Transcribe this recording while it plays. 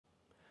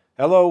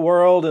Hello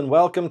world, and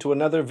welcome to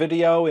another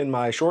video in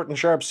my short and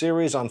sharp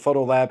series on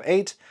Photolab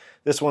 8.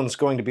 This one's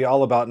going to be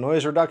all about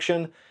noise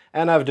reduction,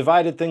 and I've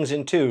divided things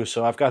in two.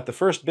 So I've got the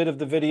first bit of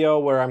the video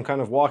where I'm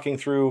kind of walking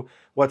through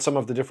what some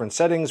of the different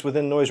settings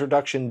within noise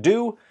reduction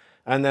do,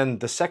 and then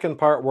the second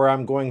part where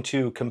I'm going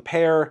to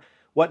compare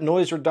what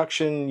noise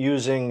reduction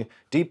using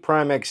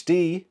DeepPRIME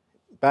XD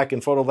back in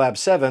Photolab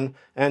 7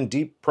 and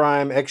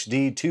DeepPRIME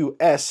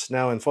XD2s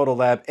now in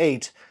Photolab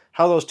 8,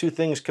 how those two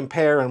things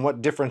compare and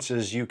what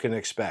differences you can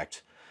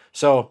expect.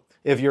 So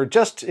if you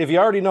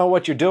already know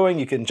what you're doing,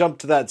 you can jump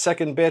to that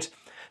second bit.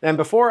 And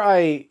before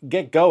I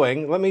get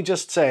going, let me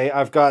just say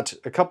I've got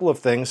a couple of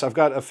things. I've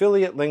got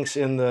affiliate links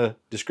in the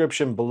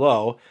description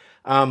below.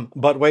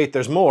 But wait,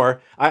 there's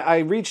more. I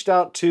reached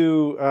out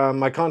to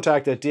my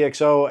contact at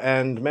DxO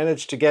and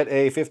managed to get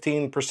a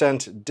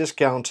 15%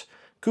 discount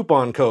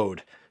coupon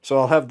code. So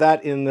I'll have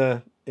that in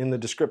the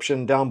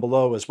description down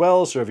below as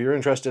well. So if you're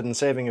interested in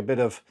saving a bit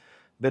of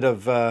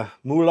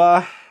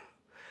moolah,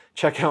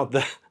 check out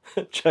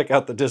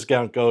the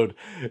discount code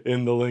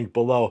in the link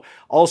below.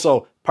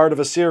 Also, part of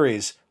a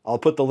series. I'll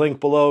put the link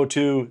below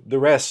to the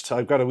rest.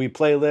 I've got a wee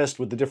playlist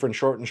with the different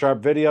short and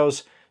sharp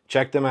videos.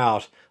 Check them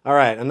out. All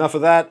right, enough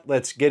of that.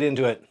 Let's get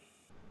into it.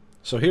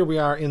 So here we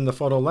are in the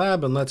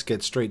Photolab, and let's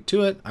get straight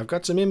to it. I've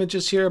got some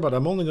images here, but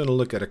I'm only going to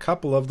look at a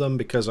couple of them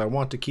because I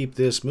want to keep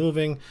this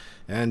moving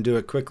and do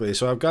it quickly.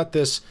 So I've got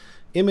this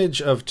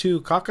image of two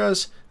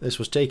cocas. This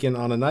was taken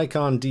on a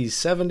Nikon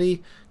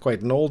D70,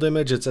 quite an old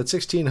image. It's at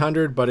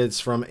 1600, but it's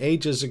from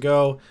ages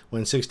ago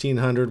when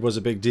 1600 was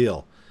a big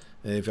deal.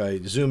 If I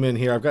zoom in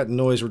here, I've got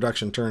noise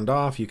reduction turned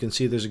off. You can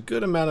see there's a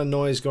good amount of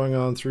noise going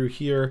on through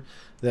here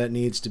that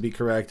needs to be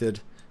corrected,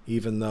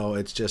 even though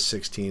it's just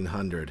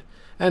 1600.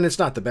 And it's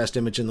not the best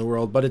image in the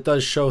world, but it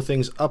does show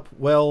things up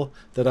well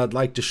that I'd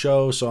like to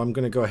show, so I'm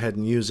going to go ahead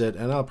and use it,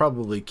 and I'll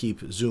probably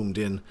keep zoomed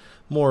in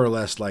more or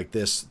less like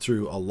this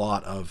through a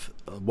lot of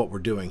what we're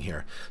doing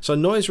here. So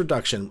noise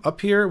reduction. Up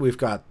here we've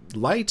got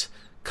light,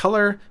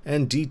 color,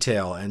 and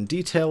detail. And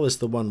detail is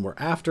the one we're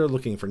after,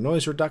 looking for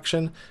noise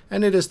reduction,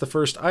 and it is the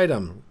first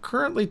item,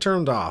 currently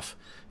turned off.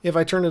 If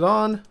I turn it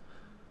on,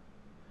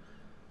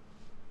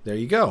 there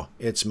you go.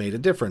 It's made a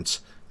difference.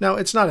 Now,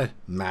 it's not a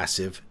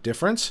massive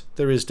difference.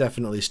 There is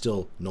definitely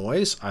still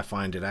noise. I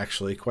find it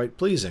actually quite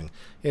pleasing.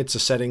 It's a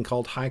setting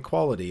called high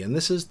quality, and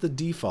this is the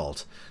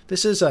default.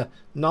 This is a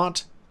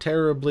not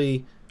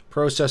terribly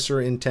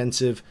processor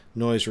intensive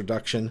noise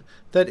reduction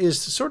that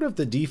is sort of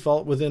the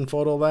default within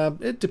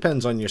Photolab. It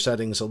depends on your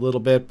settings a little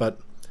bit,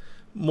 but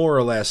more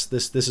or less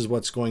this is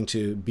what's going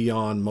to be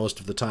on most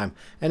of the time.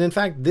 And in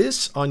fact,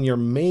 this on your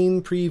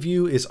main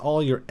preview is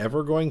all you're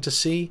ever going to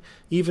see.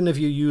 Even if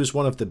you use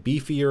one of the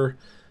beefier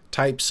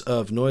types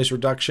of noise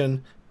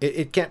reduction,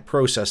 it can't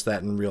process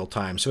that in real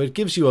time. So it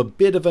gives you a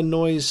bit of a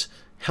noise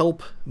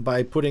help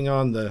by putting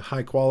on the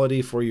high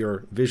quality for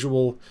your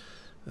visual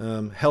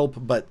help,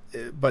 but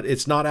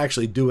it's not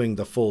actually doing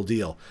the full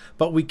deal.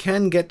 But we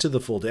can get to the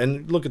full deal.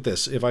 And look at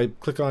this. If I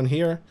click on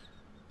here,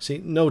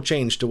 see, no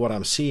change to what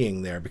I'm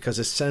seeing there, because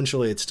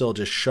essentially it's still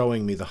just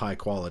showing me the high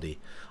quality.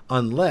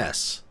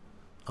 Unless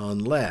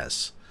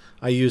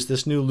I use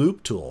this new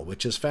loop tool,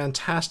 which is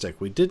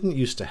fantastic. We didn't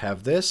used to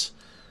have this.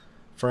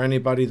 For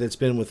anybody that's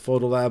been with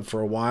Photolab for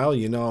a while,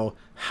 you know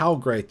how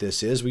great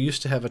this is. We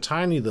used to have a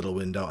tiny little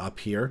window up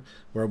here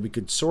where we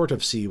could sort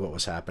of see what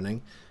was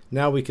happening.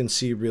 Now we can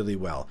see really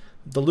well.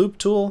 The loop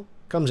tool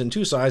comes in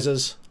two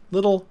sizes.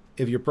 Little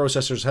if your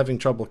processor's having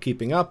trouble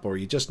keeping up, or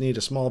you just need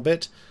a small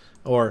bit,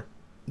 or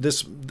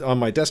this on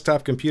my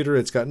desktop computer,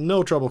 it's got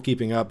no trouble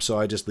keeping up, so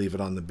I just leave it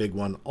on the big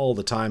one all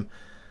the time.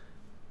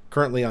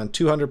 Currently on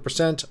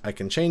 200%, I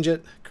can change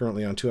it.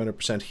 Currently on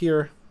 200%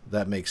 here.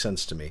 That makes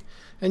sense to me.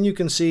 And you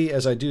can see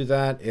as I do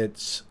that,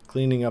 it's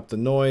cleaning up the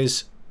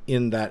noise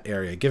in that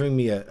area, giving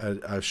me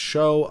a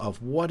show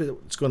of what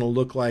it's going to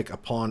look like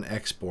upon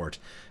export.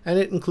 And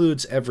it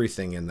includes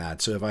everything in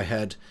that. So if I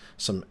had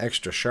some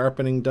extra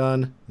sharpening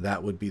done,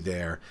 that would be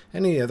there.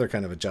 Any other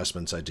kind of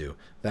adjustments I do,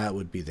 that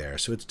would be there.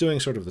 So it's doing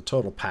sort of the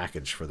total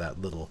package for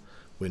that little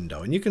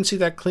window. And you can see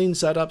that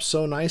cleans that up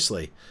so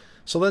nicely.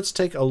 So let's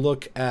take a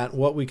look at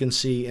what we can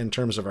see in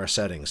terms of our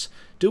settings.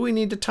 Do we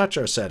need to touch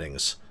our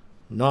settings?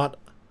 Not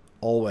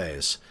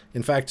always.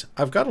 In fact,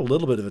 I've got a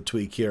little bit of a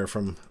tweak here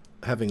from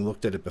having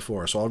looked at it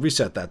before, so I'll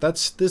reset that.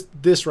 That's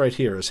this right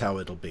here is how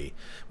it'll be.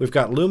 We've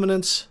got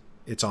luminance,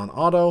 it's on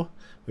auto.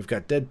 We've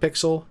got dead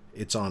pixel,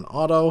 it's on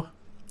auto.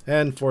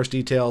 And force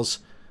details,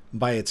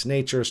 by its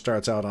nature,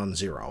 starts out on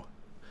 0.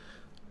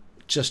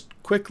 Just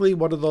quickly,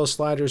 what do those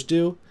sliders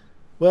do?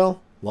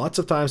 Well, lots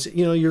of times,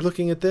 you know, you're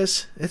looking at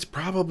this, it's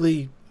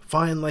probably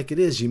fine like it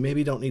is. You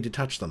maybe don't need to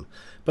touch them.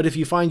 But if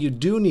you find you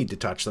do need to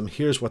touch them,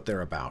 here's what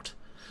they're about.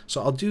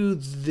 So I'll do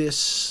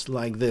this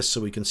like this so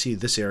we can see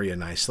this area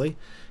nicely.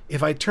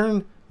 If I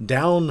turn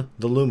down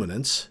the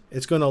luminance,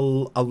 it's going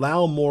to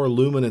allow more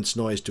luminance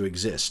noise to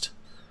exist.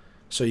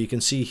 So you can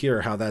see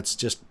here how that's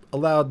just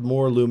allowed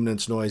more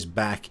luminance noise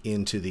back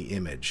into the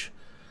image.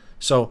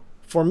 So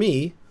for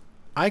me,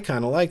 I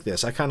kind of like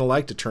this. I kind of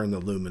like to turn the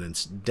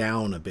luminance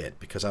down a bit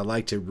because I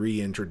like to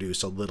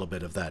reintroduce a little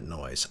bit of that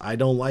noise. I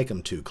don't like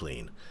them too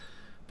clean.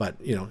 But,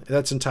 you know,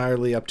 that's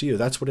entirely up to you.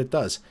 That's what it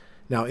does.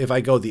 Now, if I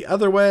go the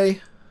other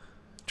way,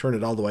 turn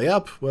it all the way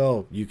up,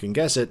 well, you can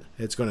guess it.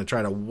 It's going to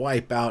try to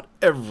wipe out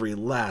every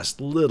last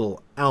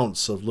little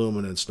ounce of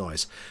luminance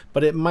noise.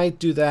 But it might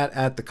do that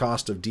at the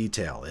cost of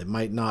detail. It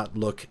might not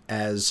look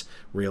as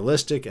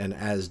realistic and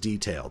as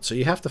detailed. So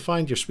you have to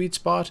find your sweet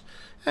spot,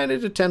 and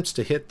it attempts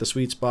to hit the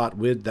sweet spot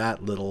with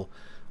that little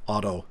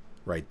auto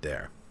right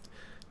there.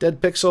 Dead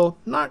pixel,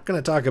 not going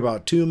to talk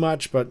about too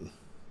much, but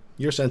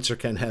your sensor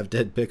can have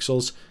dead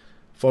pixels.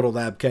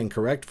 Photolab can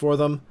correct for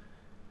them.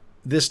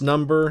 This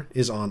number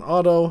is on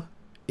auto.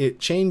 It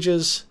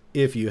changes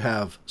if you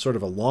have sort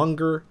of a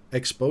longer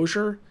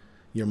exposure.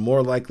 You're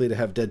more likely to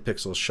have dead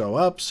pixels show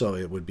up, so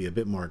it would be a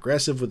bit more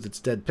aggressive with its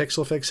dead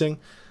pixel fixing.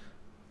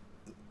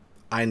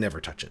 I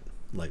never touch it,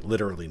 like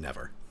literally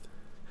never.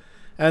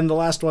 And the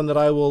last one that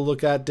I will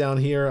look at down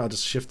here, I'll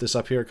just shift this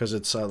up here because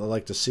it's I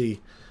like to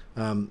see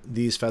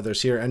these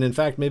feathers here. And in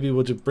fact, maybe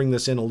we'll just bring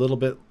this in a little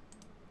bit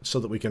so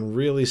that we can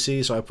really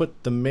see. So I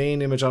put the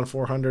main image on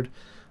 400.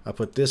 I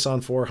put this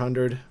on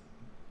 400.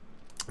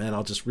 And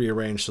I'll just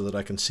rearrange so that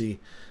I can see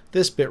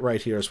this bit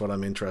right here is what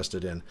I'm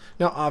interested in.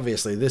 Now,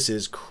 obviously, this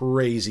is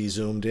crazy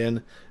zoomed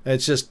in.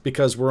 It's just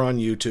because we're on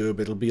YouTube,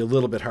 it'll be a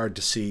little bit hard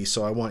to see,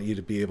 so I want you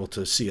to be able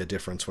to see a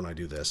difference when I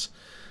do this.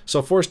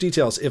 So force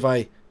details, if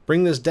I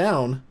bring this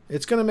down,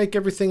 it's going to make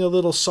everything a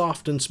little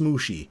soft and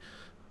smooshy.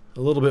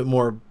 A little bit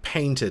more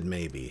painted,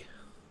 maybe.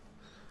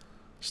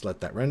 Just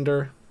let that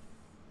render.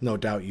 No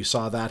doubt you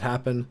saw that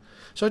happen.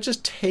 So it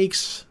just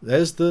takes,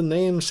 as the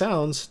name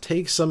sounds,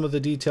 takes some of the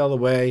detail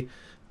away.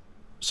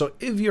 So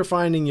if you're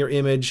finding your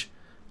image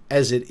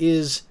as it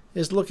is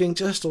looking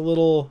just a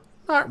little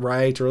not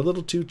right or a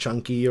little too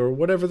chunky or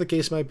whatever the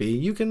case might be,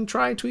 you can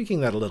try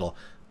tweaking that a little.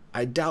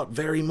 I doubt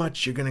very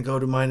much you're going to go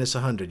to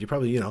 -100. You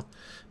probably, you know,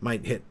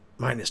 might hit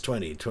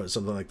 -20,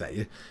 something like that.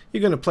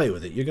 You're going to play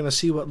with it. You're going to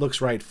see what looks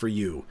right for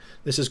you.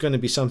 This is going to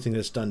be something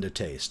that's done to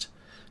taste.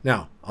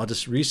 Now, I'll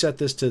just reset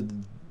this to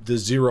the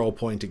 0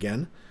 point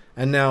again.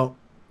 And now,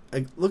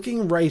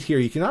 looking right here,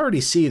 you can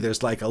already see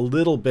there's like a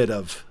little bit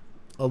of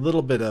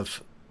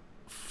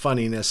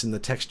funniness in the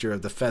texture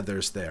of the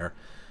feathers there,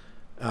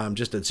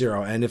 just at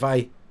 0. And if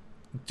I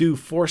do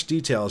force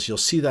details, you'll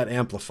see that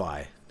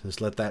amplify. Just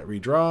let that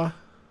redraw.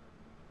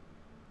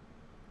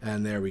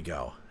 And there we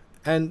go.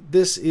 And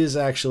this is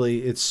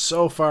actually, it's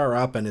so far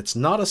up and it's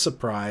not a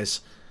surprise.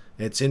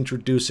 It's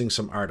introducing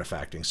some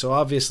artifacting. So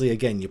obviously,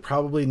 again, you're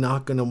probably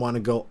not going to want to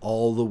go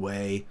all the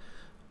way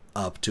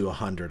up to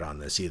 100 on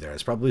this either.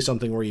 It's probably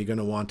something where you're going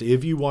to want to,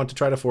 if you want to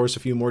try to force a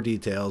few more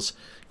details,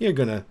 you're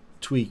going to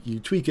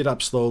tweak it up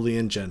slowly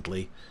and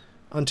gently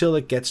until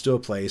it gets to a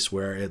place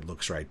where it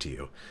looks right to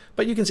you.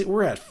 But you can see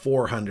we're at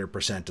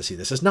 400% to see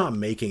this. It's not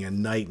making a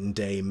night and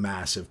day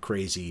massive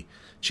crazy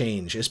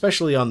change,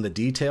 especially on the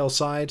detail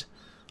side.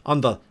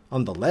 On the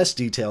less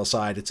detail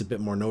side, it's a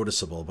bit more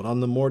noticeable, but on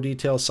the more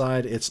detail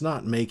side, it's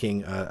not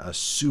making a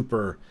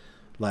super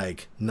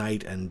like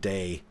night and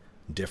day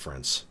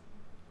difference.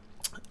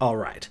 All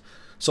right,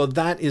 so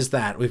that is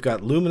that. We've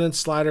got luminance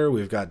slider,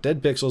 we've got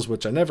dead pixels,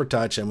 which I never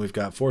touch, and we've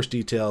got force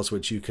details,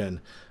 which you can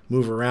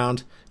move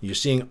around. You're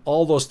seeing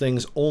all those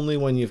things only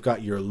when you've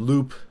got your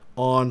loop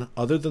on.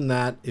 Other than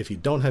that, if you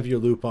don't have your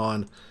loop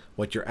on,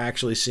 what you're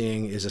actually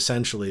seeing is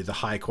essentially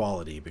the high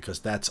quality, because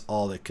that's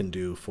all it can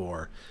do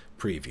for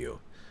preview.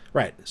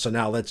 Right, so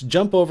now let's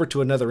jump over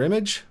to another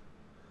image.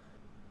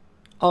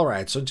 All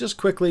right, so just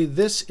quickly,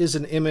 this is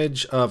an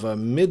image of a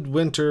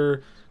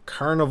midwinter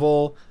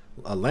carnival,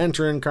 a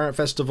lantern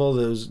festival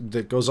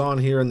that goes on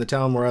here in the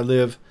town where I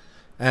live.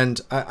 And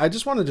I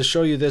just wanted to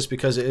show you this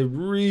because it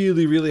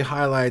really, really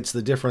highlights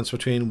the difference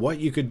between what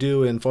you could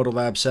do in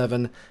Photolab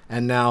 7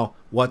 and now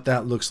what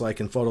that looks like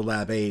in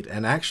Photolab 8,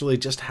 and actually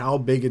just how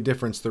big a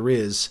difference there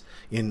is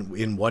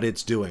in what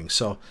it's doing.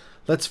 So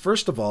let's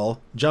first of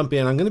all jump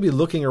in. I'm going to be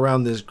looking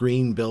around this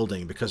green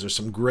building because there's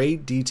some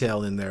great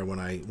detail in there when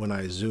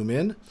I zoom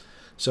in.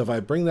 So if I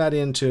bring that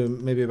into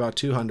maybe about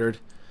 200,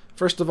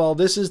 first of all,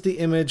 this is the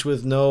image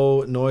with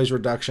no noise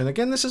reduction.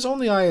 Again, this is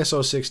only ISO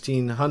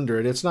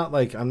 1600. It's not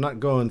like I'm not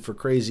going for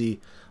crazy,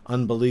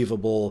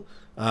 unbelievable,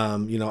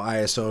 you know,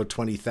 ISO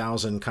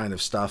 20,000 kind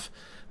of stuff.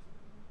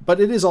 But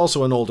it is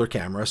also an older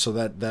camera, so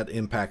that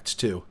impacts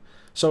too.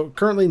 So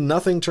currently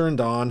nothing turned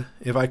on.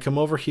 If I come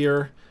over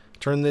here,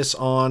 turn this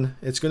on,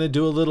 it's going to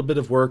do a little bit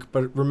of work,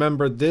 but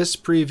remember, this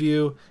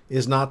preview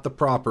is not the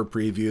proper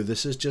preview.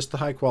 This is just the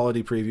high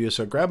quality preview.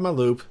 So grab my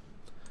loop,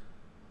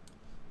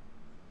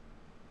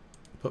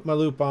 put my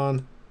loop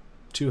on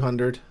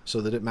 200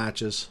 so that it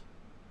matches,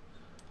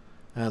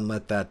 and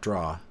let that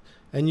draw.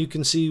 And you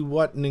can see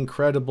what an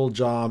incredible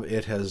job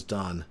it has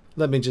done.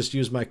 Let me just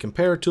use my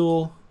compare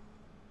tool.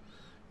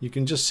 You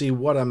can just see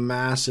what a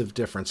massive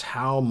difference,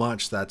 how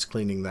much that's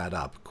cleaning that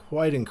up.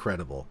 Quite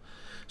incredible.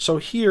 So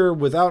here,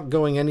 without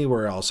going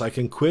anywhere else, I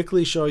can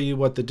quickly show you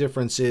what the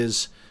difference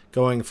is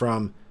going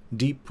from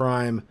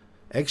DeepPRIME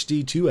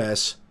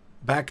XD2s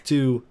back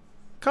to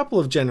couple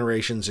of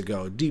generations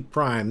ago,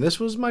 DeepPRIME. This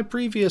was my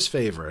previous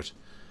favorite.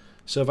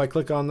 So if I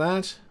click on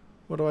that,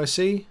 what do I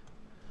see?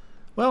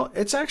 Well,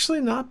 it's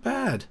actually not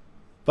bad,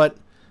 but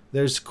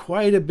there's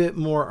quite a bit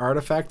more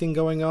artifacting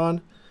going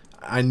on.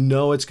 I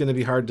know it's going to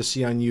be hard to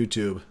see on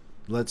YouTube.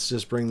 Let's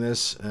just bring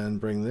this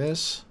and bring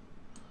this.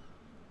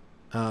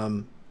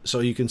 So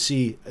you can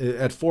see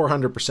at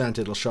 400%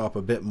 it'll show up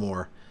a bit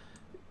more.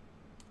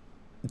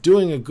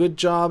 Doing a good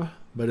job,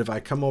 but if I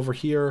come over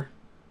here,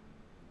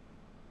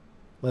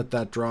 let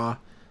that draw,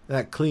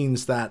 that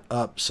cleans that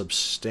up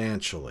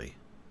substantially.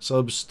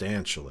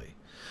 Substantially.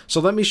 So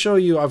let me show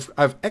you,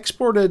 I've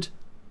exported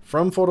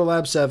from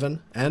Photolab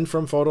 7 and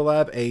from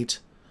Photolab 8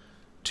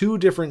 two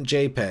different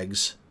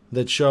JPEGs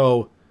that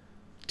show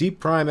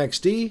DeepPRIME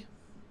XD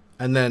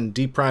and then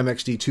DeepPRIME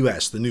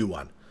XD2s, the new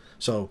one.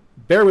 So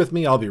bear with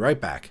me, I'll be right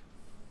back.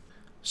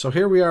 So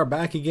here we are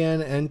back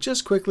again, and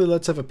just quickly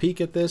let's have a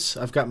peek at this.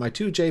 I've got my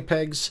two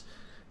JPEGs,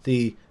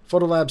 the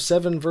Photolab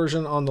 7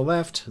 version on the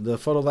left, the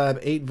Photolab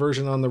 8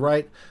 version on the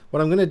right.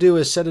 What I'm going to do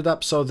is set it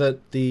up so that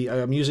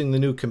I'm using the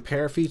new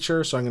compare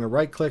feature. So I'm going to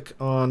right click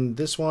on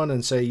this one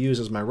and say use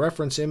as my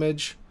reference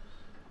image.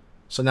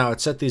 So now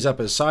it's set these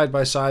up as side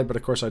by side, but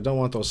of course I don't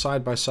want those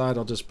side by side.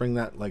 I'll just bring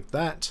that like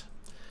that.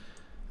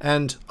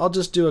 And I'll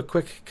just do a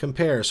quick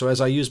compare. So as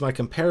I use my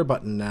compare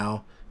button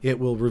now, it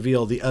will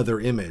reveal the other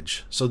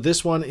image. So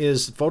this one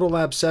is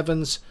Photolab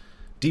 7's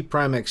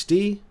DeepPRIME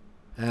XD,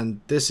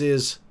 and this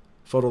is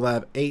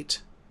Photolab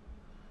 8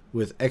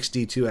 with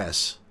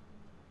XD2s.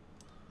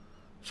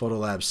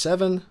 Photolab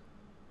 7,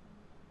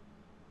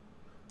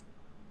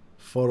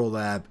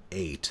 Photolab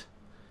 8.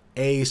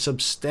 A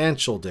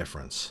substantial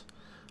difference.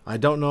 I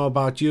don't know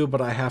about you,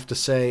 but I have to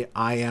say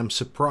I am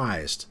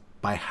surprised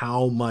by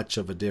how much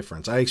of a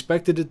difference. I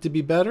expected it to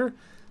be better,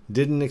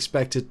 didn't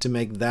expect it to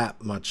make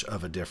that much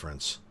of a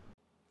difference.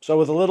 So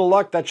with a little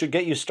luck, that should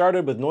get you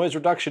started with noise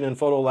reduction in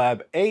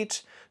Photolab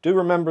 8. Do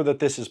remember that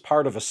this is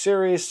part of a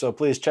series, so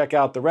please check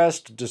out the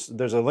rest.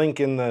 There's a link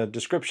in the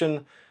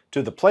description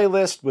to the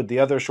playlist with the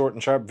other short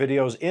and sharp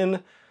videos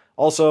in.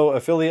 Also,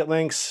 affiliate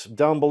links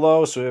down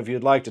below, so if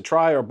you'd like to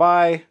try or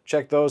buy,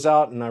 check those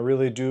out, and I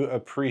really do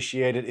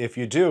appreciate it if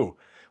you do.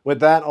 With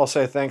that, I'll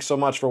say thanks so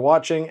much for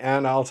watching,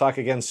 and I'll talk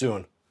again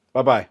soon.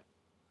 Bye-bye.